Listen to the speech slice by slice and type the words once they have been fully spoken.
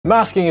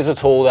Masking is a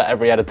tool that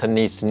every editor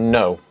needs to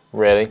know,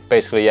 really.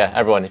 Basically, yeah,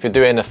 everyone. If you're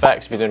doing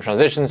effects, if you're doing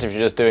transitions, if you're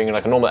just doing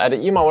like a normal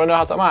edit, you might want to know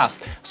how to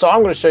mask. So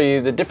I'm going to show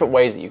you the different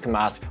ways that you can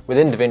mask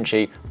within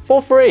Davinci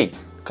for free,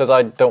 because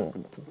I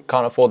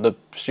can't afford the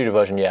studio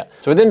version yet.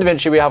 So within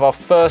Davinci, we have our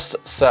first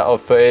set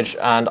of footage,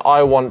 and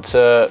I want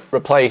to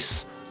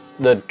replace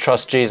the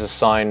Trust Jesus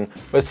sign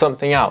with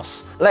something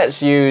else.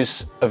 Let's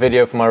use a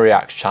video from my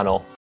React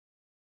channel.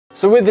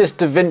 So with this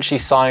Davinci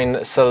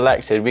sign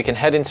selected, we can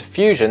head into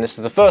Fusion. This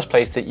is the first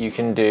place that you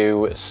can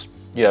do,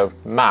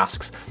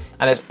 masks,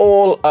 and it's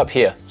all up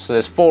here. So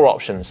there's 4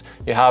 options.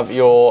 You have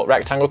your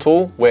rectangle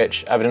tool,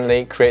 which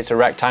evidently creates a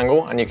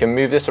rectangle, and you can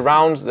move this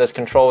around. There's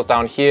controls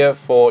down here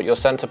for your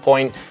center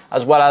point,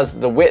 as well as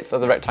the width of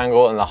the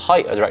rectangle and the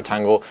height of the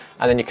rectangle.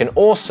 And then you can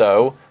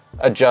also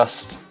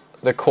adjust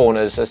the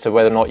corners as to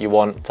whether or not you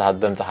want to have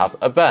them to have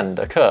a bend,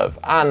 a curve,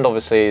 and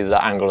obviously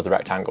the angle of the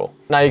rectangle.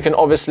 Now you can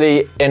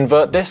obviously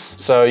invert this,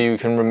 so you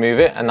can remove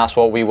it, and that's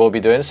what we will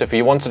be doing. So if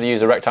you wanted to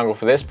use a rectangle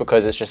for this,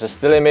 because it's just a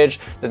still image,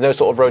 there's no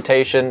sort of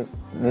rotation,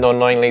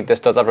 non-annoyingly this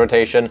does have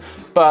rotation,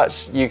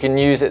 but you can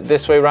use it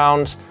this way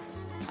around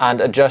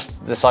and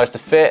adjust the size to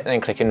fit, and then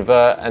click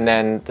invert, and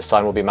then the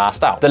sign will be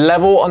masked out. The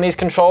level on these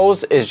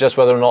controls is just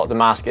whether or not the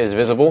mask is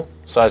visible.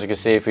 So as you can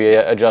see, if we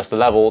adjust the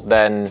level,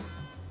 then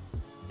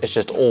it's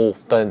just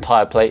the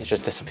entire plate's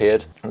just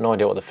disappeared. I have no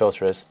idea what the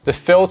filter is. The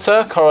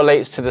filter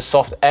correlates to the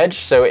soft edge.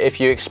 So if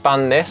you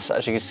expand this,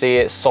 as you can see,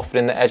 it's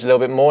softening the edge a little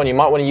bit more, and you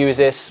might want to use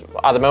this.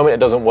 At the moment,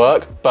 it doesn't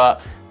work, but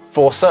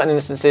for certain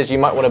instances, you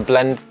might want to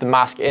blend the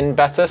mask in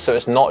better, so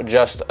it's not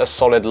just a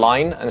solid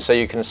line, and so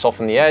you can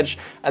soften the edge.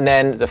 And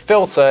then the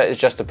filter, it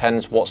just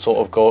depends what sort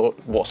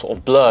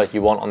of blur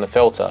you want on the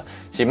filter.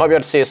 So you might be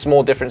able to see a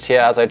small difference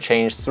here as I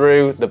change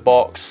through the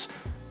box,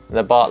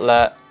 the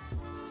Bartlett,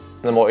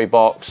 the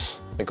multi-box,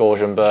 the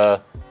Gaussian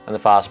blur, and the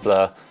fast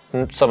blur.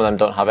 Some of them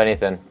don't have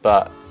anything,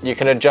 but you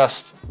can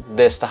adjust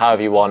this to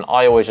however you want.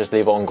 I always just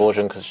leave it on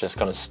Gaussian because it's just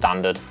kind of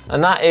standard.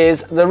 And that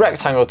is the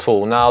rectangle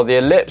tool. Now the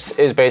ellipse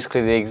is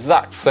basically the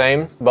exact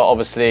same, but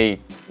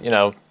obviously,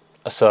 a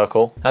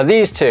circle. Now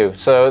these two,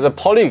 so the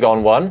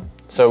polygon one,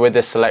 so with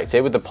this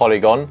selected, with the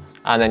polygon,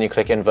 and then you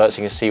click invert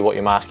so you can see what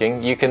you're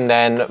masking, you can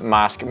then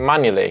mask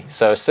manually.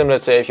 So similar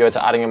to if you were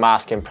to adding a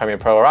mask in Premiere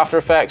Pro or After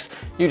Effects,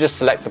 you just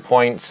select the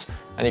points,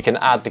 and you can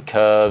add the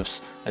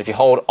curves, and if you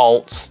hold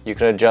Alt, you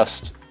can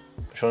adjust,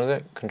 which one is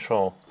it?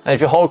 Control. And if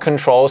you hold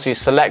Control, so you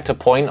select a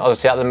point,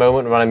 obviously at the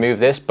moment when I move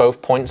this,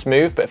 both points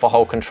move, but if I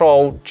hold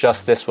Control,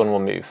 just this one will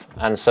move.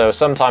 And so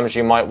sometimes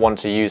you might want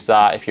to use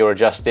that if you're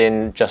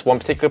adjusting just one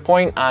particular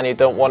point and you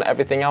don't want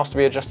everything else to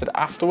be adjusted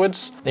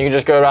afterwards. You can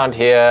just go around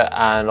here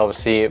and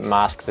obviously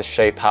mask the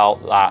shape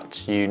out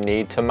that you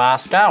need to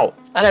mask out.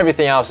 And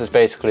everything else is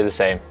basically the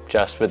same,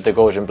 just with the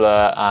Gaussian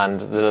blur and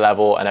the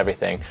level and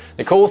everything.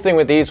 The cool thing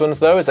with these ones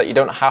though is that you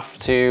don't have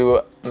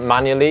to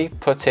manually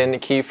put in a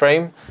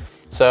keyframe.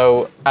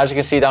 So as you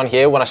can see down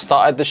here, when I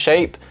started the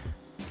shape,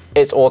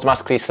 it's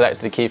automatically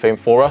selected the keyframe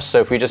for us. So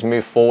if we just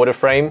move forward a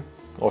frame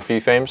or a few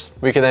frames,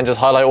 we can then just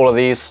highlight all of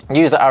these,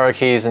 use the arrow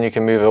keys, and you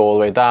can move it all the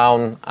way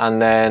down,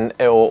 and then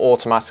it will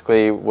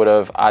automatically would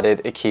have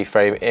added a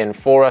keyframe in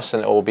for us,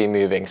 and it will be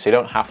moving. So you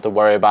don't have to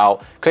worry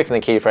about clicking the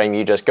keyframe.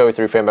 You just go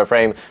through frame by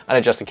frame and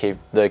adjust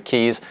the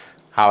keys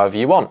however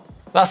you want.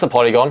 That's the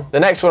polygon. The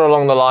next one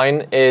along the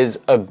line is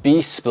a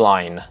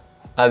B-spline.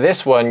 Now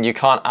this one you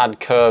can't add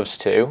curves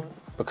to,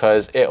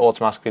 because it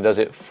automatically does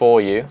it for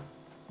you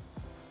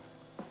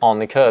on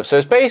the curve. So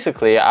it's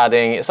basically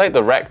adding, it's like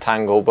the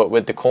rectangle, but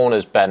with the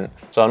corners bent.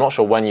 So I'm not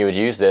sure when you would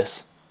use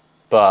this,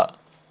 but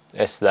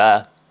it's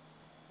there.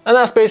 And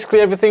that's basically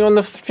everything on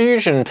the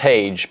Fusion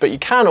page, but you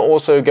can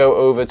also go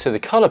over to the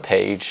color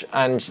page,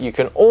 and you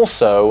can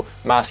also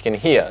mask in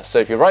here. So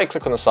if you right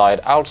click on the side,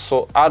 add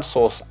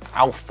source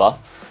alpha,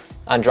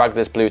 and drag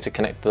this blue to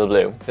connect to the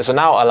blue. This will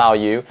now allow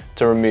you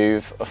to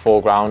remove a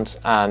foreground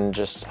and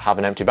just have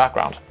an empty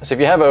background. So if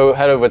you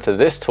head over to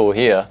this tool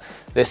here,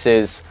 this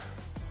is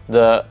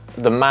the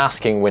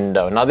masking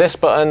window. Now this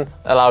button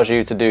allows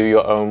you to do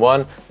your own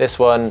one. This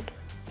one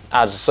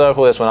adds a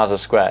circle, this one adds a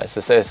square.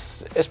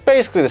 It's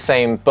basically the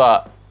same,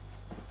 but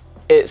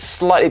it's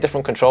slightly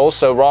different controls.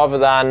 So rather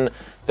than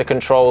the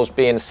controls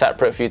being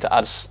separate for you to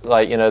add,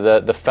 like,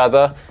 the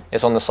feather,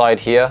 it's on the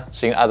side here.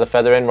 So you can add the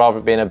feather in, rather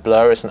than being a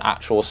blur, it's an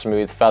actual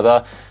smooth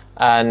feather.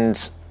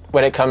 And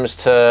when it comes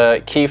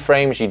to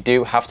keyframes, you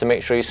do have to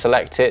make sure you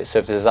select it. So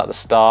if this is at the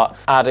start,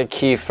 add a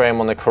keyframe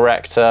on the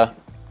corrector,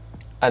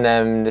 and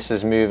then this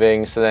is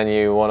moving. So then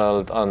you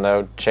want to, I don't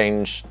know,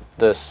 change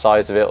the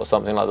size of it or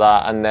something like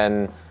that. And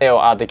then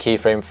it'll add the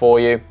keyframe for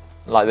you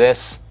like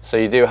this. So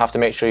you do have to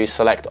make sure you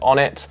select on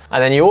it.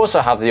 And then you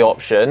also have the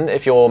option,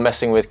 if you're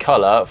messing with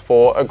color,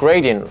 for a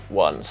gradient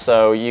one.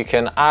 So you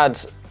can add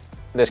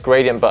this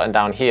gradient button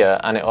down here,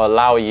 and it will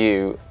allow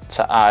you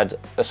to add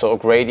a sort of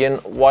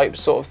gradient wipe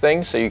sort of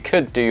thing. So you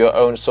could do your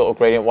own sort of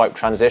gradient wipe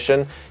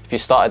transition. If you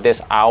started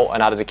this out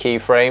and added a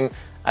keyframe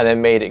and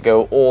then made it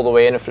go all the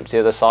way in and flip to the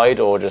other side,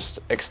 or just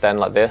extend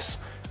like this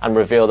and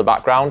reveal the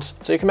background.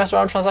 So you can mess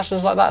around with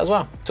transitions like that as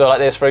well. So like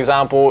this, for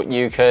example,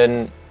 you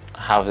can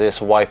have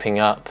this wiping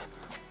up.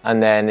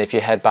 And then if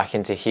you head back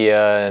into here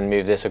and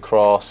move this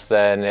across,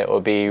 then it will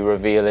be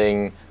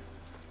revealing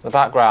the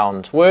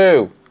background.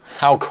 Woo,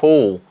 how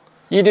cool.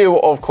 You do,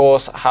 of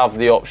course, have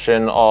the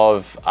option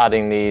of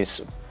adding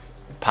these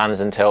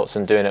pans and tilts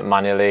and doing it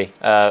manually.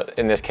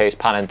 In this case,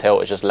 pan and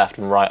tilt is just left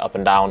and right, up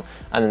and down,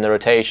 and then the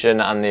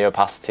rotation and the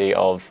opacity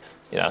of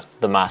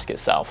the mask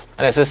itself.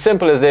 And it's as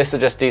simple as this to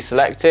just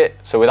deselect it.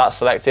 So with that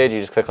selected, you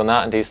just click on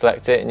that and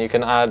deselect it, and you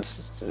can add,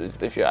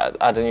 if you're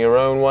adding your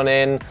own one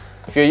in.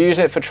 If you're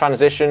using it for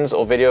transitions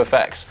or video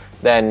effects,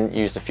 then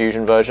use the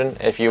Fusion version.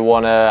 If you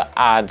want to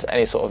add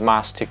any sort of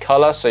mask to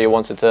color, so you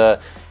wanted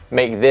to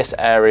make this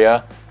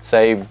area,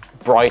 say,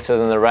 brighter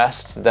than the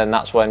rest, then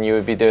that's when you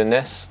would be doing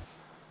this.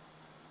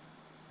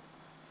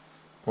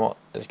 What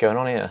is going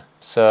on here?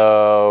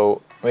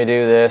 So we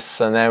do this,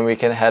 and then we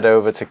can head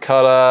over to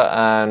color,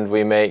 and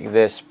we make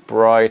this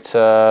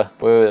brighter.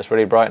 Whoa, that's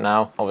really bright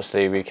now.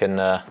 Obviously we can,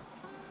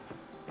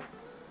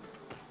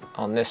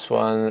 on this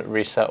one,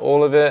 reset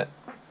all of it.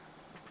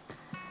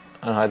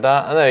 And hide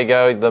that, and there you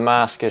go, the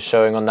mask is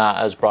showing on that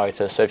as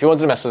brighter. So if you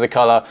wanted to mess with the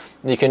color,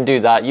 you can do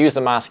that. Use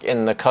the mask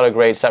in the color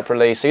grade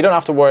separately, so you don't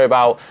have to worry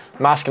about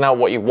masking out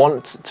what you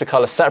want to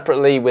color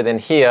separately within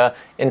here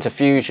into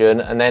Fusion,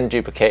 and then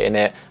duplicating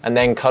it, and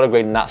then color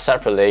grading that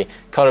separately.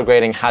 Color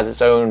grading has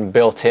its own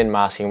built-in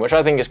masking, which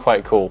I think is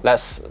quite cool.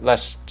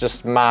 Let's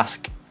just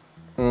mask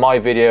my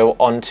video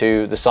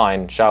onto the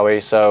sign, shall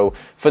we? So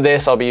for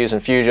this, I'll be using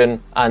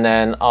Fusion, and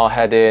then I'll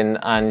head in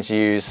and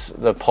use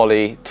the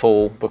poly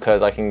tool,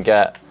 because I can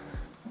get,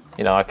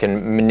 I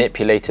can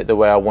manipulate it the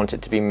way I want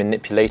it to be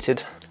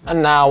manipulated.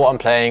 And now I'm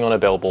playing on a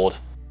billboard.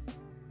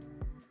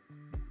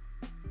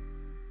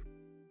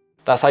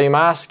 That's how you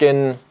mask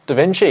in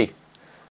DaVinci.